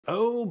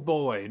Oh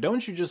boy,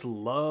 don't you just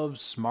love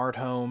smart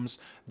homes?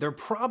 They're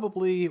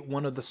probably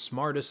one of the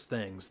smartest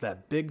things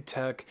that big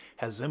tech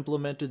has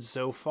implemented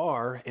so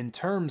far in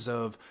terms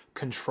of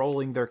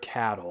controlling their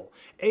cattle,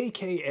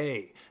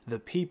 aka the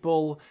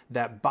people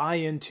that buy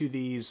into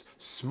these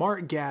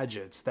smart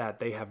gadgets that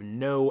they have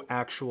no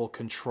actual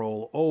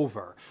control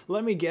over.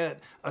 Let me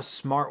get a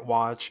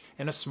smartwatch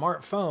and a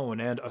smartphone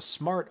and a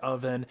smart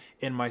oven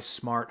in my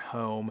smart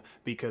home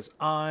because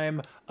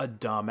I'm a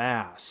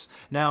dumbass.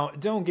 Now,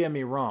 don't get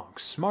me wrong,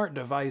 smart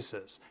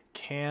devices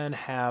can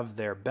have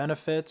their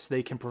benefits.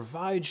 They can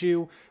provide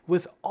you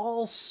with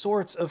all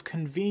sorts of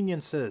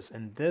conveniences,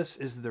 and this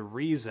is the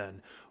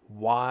reason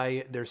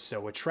why they're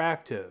so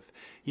attractive.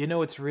 You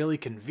know, it's really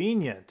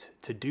convenient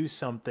to do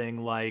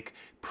something like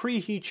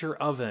preheat your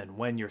oven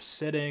when you're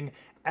sitting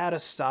at a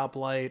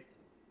stoplight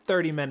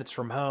 30 minutes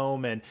from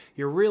home and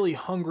you're really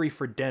hungry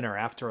for dinner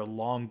after a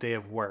long day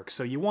of work.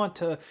 So you want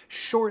to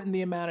shorten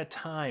the amount of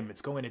time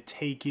it's going to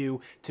take you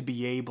to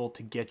be able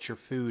to get your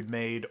food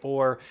made.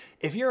 Or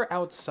if you're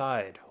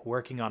outside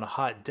working on a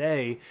hot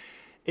day,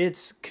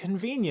 it's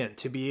convenient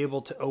to be able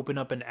to open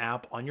up an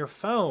app on your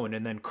phone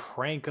and then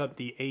crank up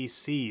the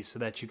AC so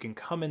that you can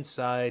come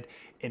inside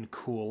and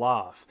cool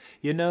off.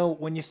 You know,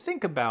 when you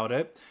think about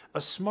it,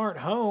 a smart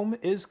home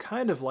is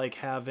kind of like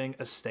having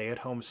a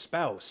stay-at-home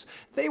spouse.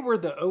 They were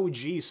the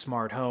OG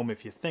smart home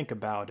if you think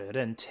about it,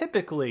 and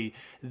typically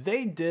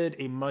they did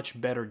a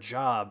much better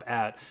job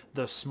at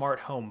the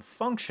smart home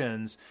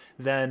functions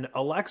than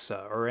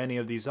Alexa or any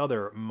of these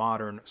other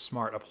modern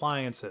smart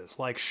appliances.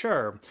 Like,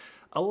 sure,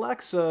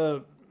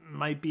 Alexa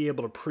might be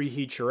able to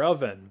preheat your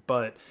oven,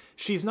 but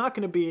she's not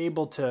going to be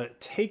able to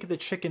take the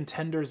chicken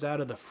tenders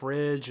out of the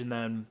fridge and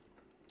then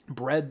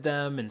bread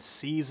them and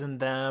season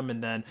them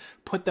and then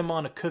put them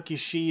on a cookie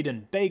sheet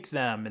and bake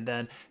them and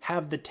then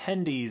have the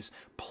tendies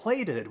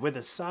plated with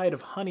a side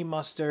of honey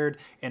mustard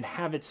and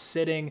have it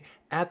sitting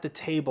at the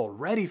table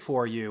ready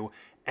for you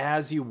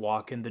as you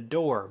walk in the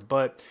door.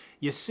 But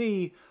you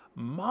see,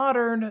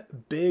 modern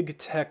big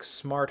tech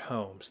smart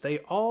homes, they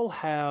all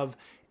have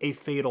a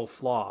fatal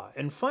flaw.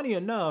 And funny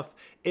enough,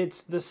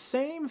 it's the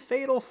same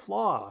fatal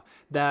flaw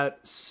that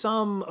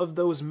some of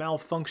those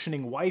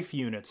malfunctioning wife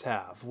units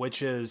have,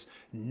 which is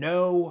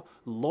no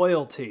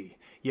loyalty.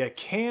 You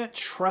can't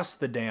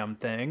trust the damn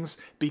things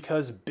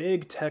because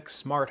big tech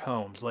smart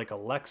homes like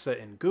Alexa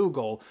and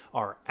Google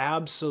are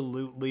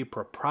absolutely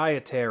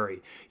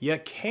proprietary. You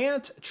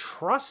can't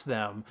trust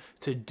them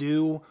to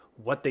do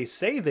what they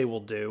say they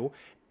will do,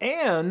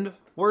 and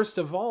worst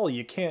of all,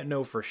 you can't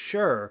know for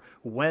sure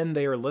when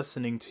they are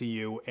listening to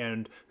you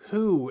and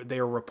who they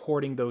are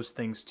reporting those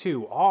things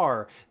to.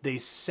 Are they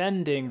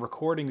sending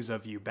recordings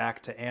of you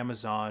back to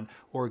Amazon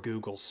or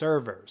Google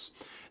servers?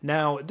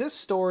 Now, this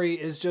story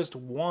is just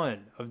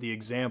one of the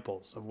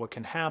examples of what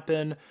can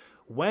happen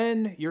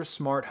when your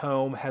smart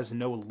home has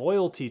no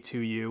loyalty to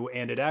you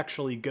and it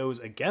actually goes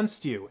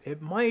against you.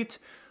 It might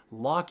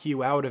lock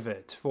you out of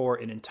it for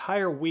an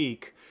entire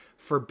week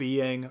for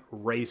being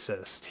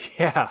racist.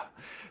 Yeah,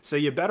 so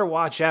you better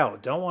watch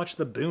out. Don't watch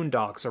the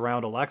Boondocks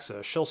around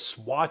Alexa. She'll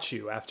swat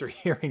you after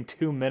hearing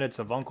 2 minutes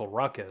of Uncle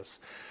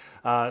Ruckus.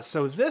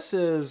 So this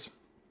is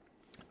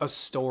a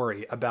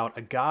story about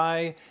a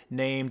guy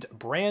named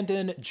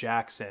Brandon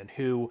Jackson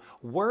who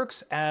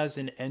works as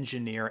an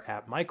engineer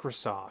at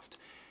Microsoft.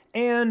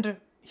 And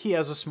he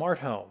has a smart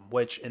home,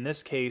 which in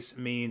this case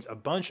means a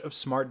bunch of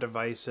smart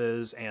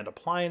devices and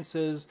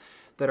appliances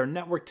that are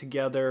networked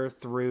together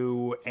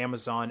through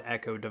Amazon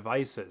Echo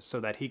devices so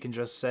that he can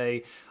just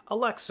say,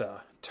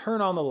 Alexa,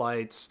 turn on the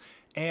lights,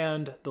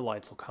 and the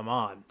lights will come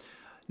on.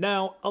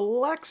 Now,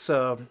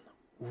 Alexa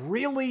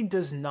really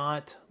does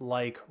not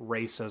like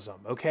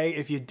racism, okay?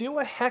 If you do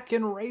a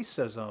heckin'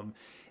 racism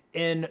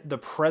in the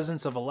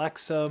presence of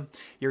Alexa,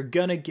 you're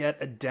gonna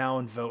get a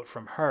down vote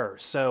from her.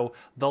 So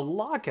the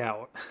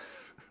lockout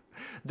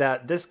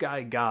that this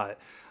guy got,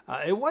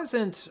 it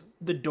wasn't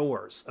the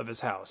doors of his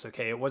house,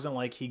 okay? It wasn't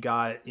like he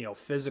got,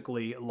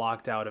 physically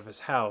locked out of his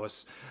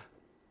house,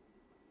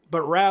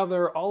 but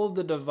rather all of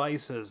the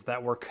devices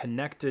that were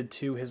connected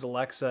to his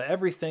Alexa,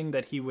 everything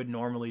that he would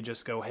normally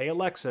just go, hey,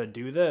 Alexa,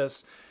 do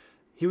this.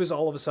 He was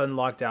all of a sudden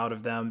locked out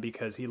of them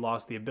because he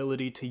lost the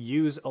ability to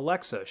use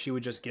Alexa. She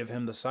would just give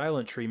him the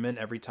silent treatment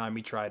every time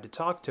he tried to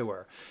talk to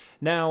her.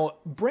 Now,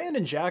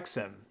 Brandon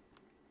Jackson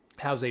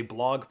has a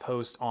blog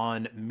post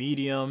on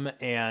Medium,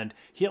 and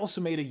he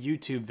also made a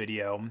YouTube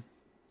video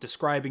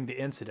describing the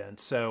incident.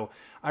 So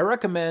I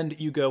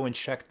recommend you go and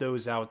check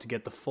those out to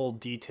get the full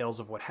details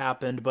of what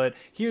happened, but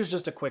here's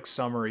just a quick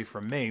summary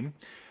from me.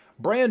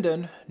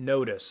 Brandon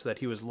noticed that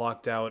he was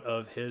locked out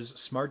of his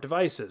smart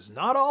devices,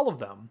 not all of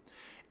them.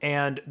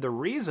 And the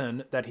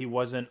reason that he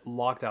wasn't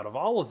locked out of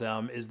all of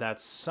them is that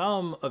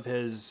some of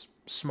his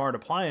smart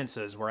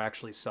appliances were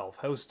actually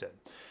self-hosted.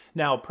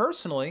 Now,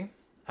 personally,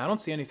 I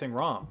don't see anything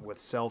wrong with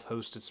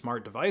self-hosted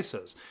smart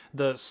devices.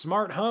 The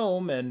smart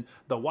home and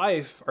the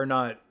wife are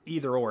not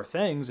either or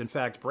things. In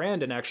fact,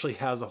 Brandon actually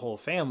has a whole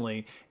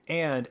family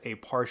and a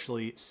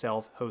partially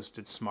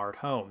self-hosted smart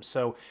home.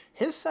 So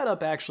his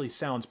setup actually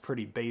sounds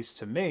pretty base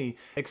to me,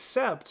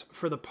 except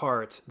for the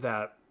part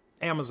that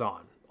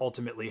Amazon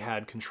ultimately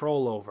had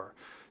control over.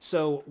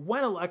 So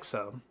when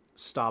Alexa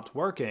stopped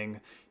working,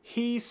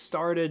 he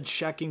started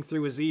checking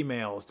through his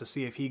emails to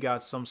see if he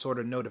got some sort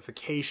of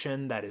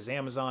notification that his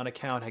Amazon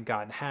account had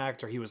gotten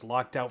hacked or he was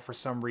locked out for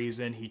some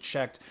reason. He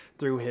checked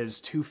through his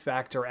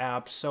two-factor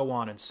app, so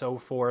on and so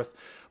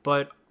forth.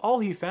 But all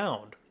he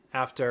found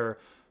after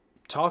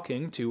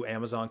talking to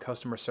Amazon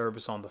customer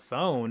service on the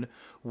phone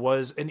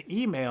was an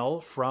email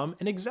from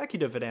an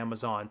executive at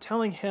Amazon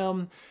telling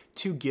him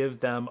to give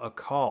them a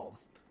call.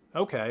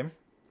 Okay,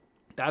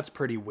 that's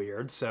pretty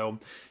weird. So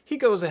he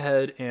goes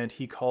ahead and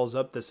he calls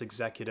up this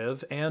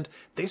executive and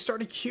they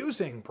start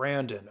accusing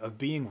Brandon of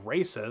being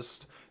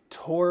racist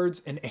towards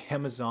an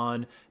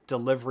Amazon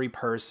delivery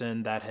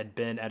person that had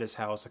been at his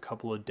house a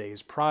couple of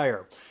days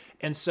prior.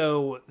 And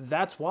so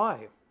that's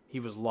why he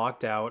was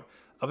locked out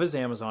of his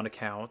Amazon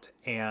account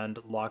and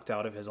locked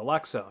out of his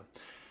Alexa.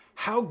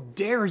 How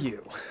dare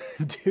you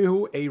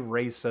do a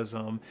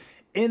racism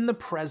in the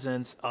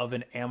presence of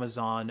an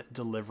Amazon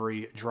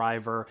delivery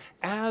driver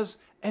as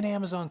an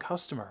Amazon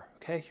customer?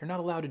 Okay, you're not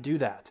allowed to do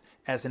that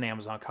as an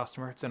Amazon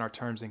customer. It's in our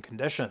terms and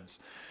conditions.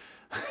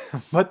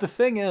 But the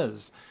thing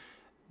is,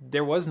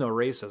 there was no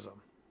racism.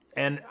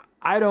 And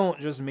I don't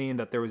just mean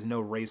that there was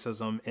no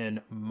racism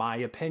in my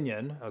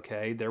opinion,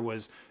 okay? There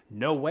was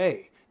no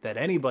way that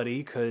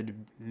anybody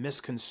could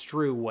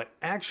misconstrue what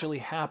actually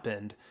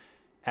happened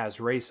as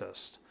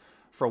racist.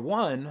 For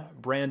one,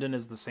 Brandon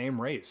is the same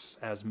race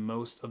as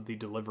most of the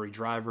delivery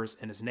drivers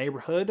in his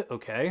neighborhood.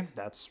 Okay,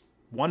 that's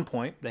one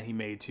point that he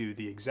made to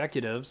the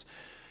executives.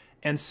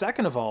 And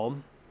second of all,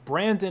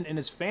 Brandon and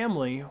his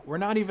family were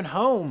not even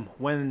home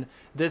when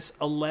this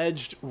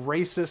alleged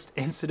racist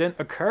incident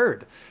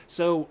occurred.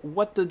 So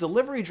what the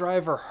delivery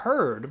driver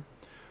heard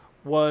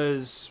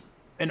was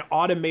an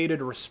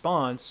automated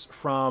response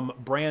from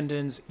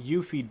Brandon's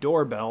Eufy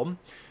doorbell,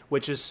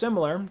 which is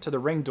similar to the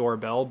Ring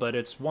doorbell, but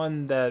it's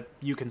one that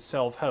you can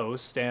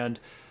self-host, and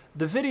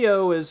the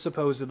video is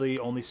supposedly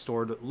only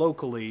stored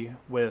locally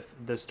with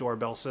this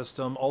doorbell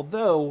system,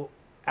 although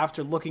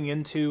after looking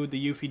into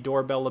the Eufy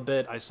doorbell a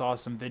bit, I saw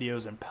some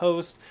videos and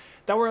posts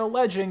that were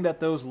alleging that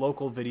those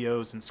local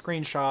videos and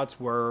screenshots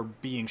were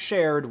being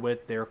shared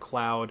with their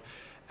cloud,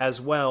 as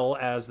well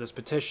as this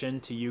petition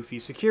to Eufy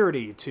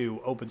Security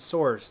to open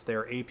source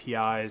their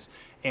APIs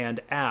and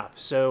app.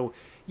 So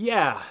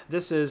yeah,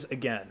 this is,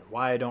 again,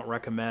 why I don't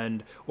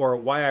recommend, or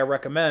why I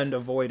recommend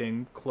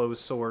avoiding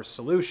closed source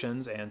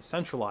solutions and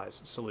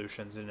centralized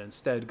solutions and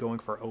instead going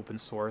for open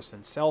source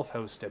and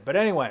self-hosted. But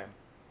anyway,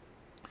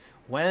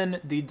 when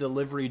the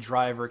delivery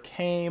driver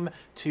came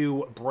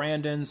to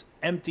Brandon's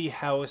empty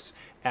house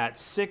at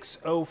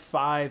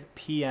 6:05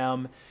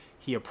 p.m.,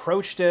 he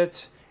approached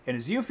it, and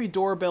his Eufy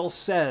doorbell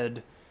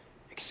said,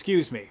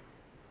 "Excuse me,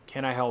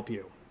 can I help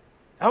you?"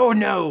 Oh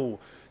no!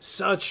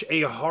 Such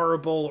a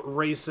horrible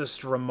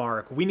racist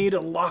remark. We need to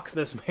lock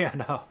this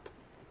man up.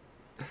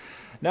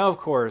 Now, of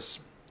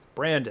course,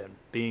 Brandon,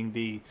 being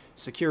the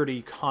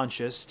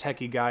security-conscious,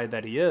 techie guy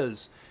that he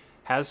is,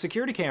 has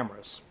security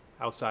cameras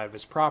outside of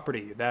his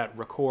property that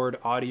record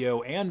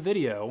audio and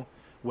video,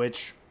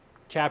 which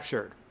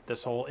captured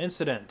this whole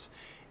incident.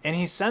 And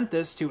he sent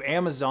this to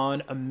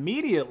Amazon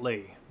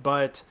immediately,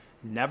 but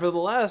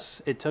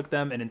nevertheless, it took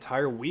them an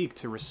entire week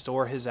to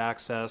restore his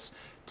access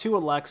to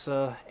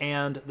Alexa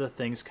and the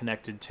things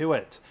connected to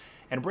it.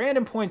 And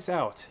Brandon points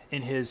out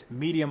in his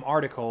Medium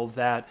article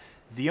that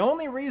the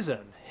only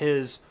reason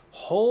his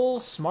whole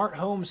smart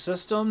home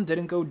system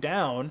didn't go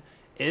down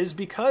is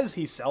because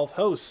he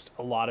self-hosts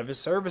a lot of his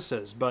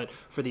services. But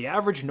for the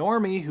average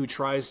normie who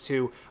tries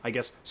to, I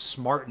guess,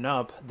 smarten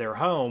up their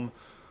home,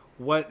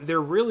 what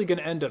they're really going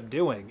to end up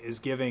doing is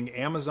giving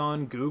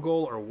Amazon,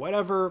 Google, or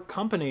whatever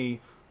company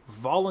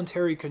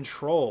voluntary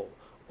control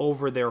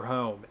over their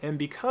home. And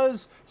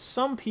because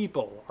some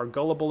people are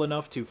gullible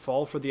enough to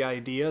fall for the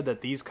idea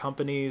that these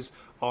companies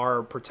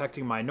are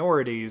protecting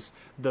minorities,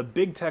 the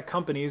big tech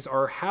companies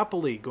are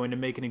happily going to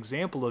make an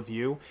example of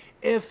you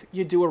if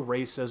you do a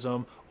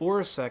racism or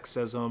a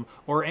sexism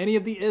or any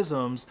of the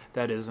isms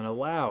that isn't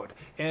allowed.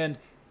 And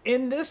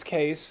in this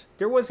case,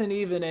 there wasn't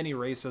even any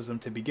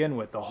racism to begin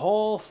with. The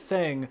whole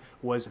thing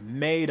was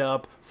made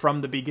up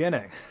from the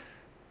beginning.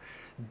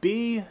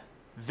 Be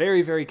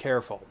very, very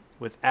careful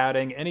with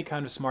adding any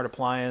kind of smart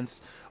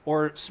appliance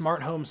or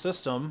smart home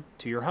system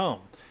to your home.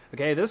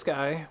 Okay, this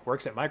guy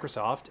works at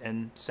Microsoft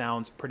and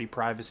sounds pretty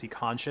privacy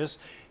conscious,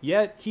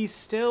 yet he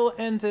still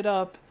ended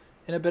up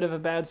in a bit of a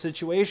bad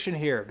situation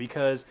here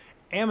because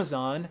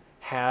Amazon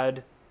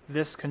had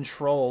this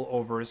control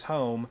over his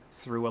home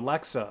through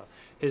Alexa.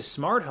 His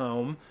smart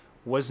home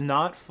was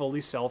not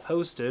fully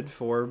self-hosted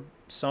for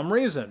some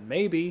reason.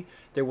 Maybe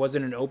there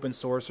wasn't an open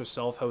source or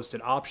self-hosted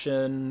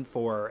option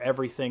for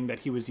everything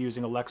that he was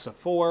using Alexa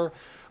for,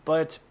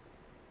 but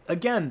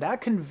Again,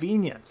 that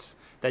convenience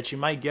that you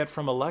might get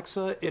from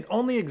Alexa, it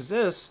only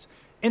exists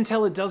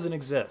until it doesn't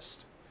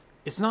exist.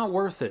 It's not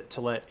worth it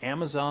to let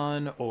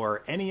Amazon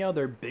or any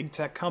other big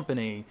tech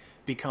company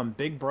become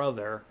Big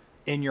Brother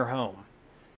in your home.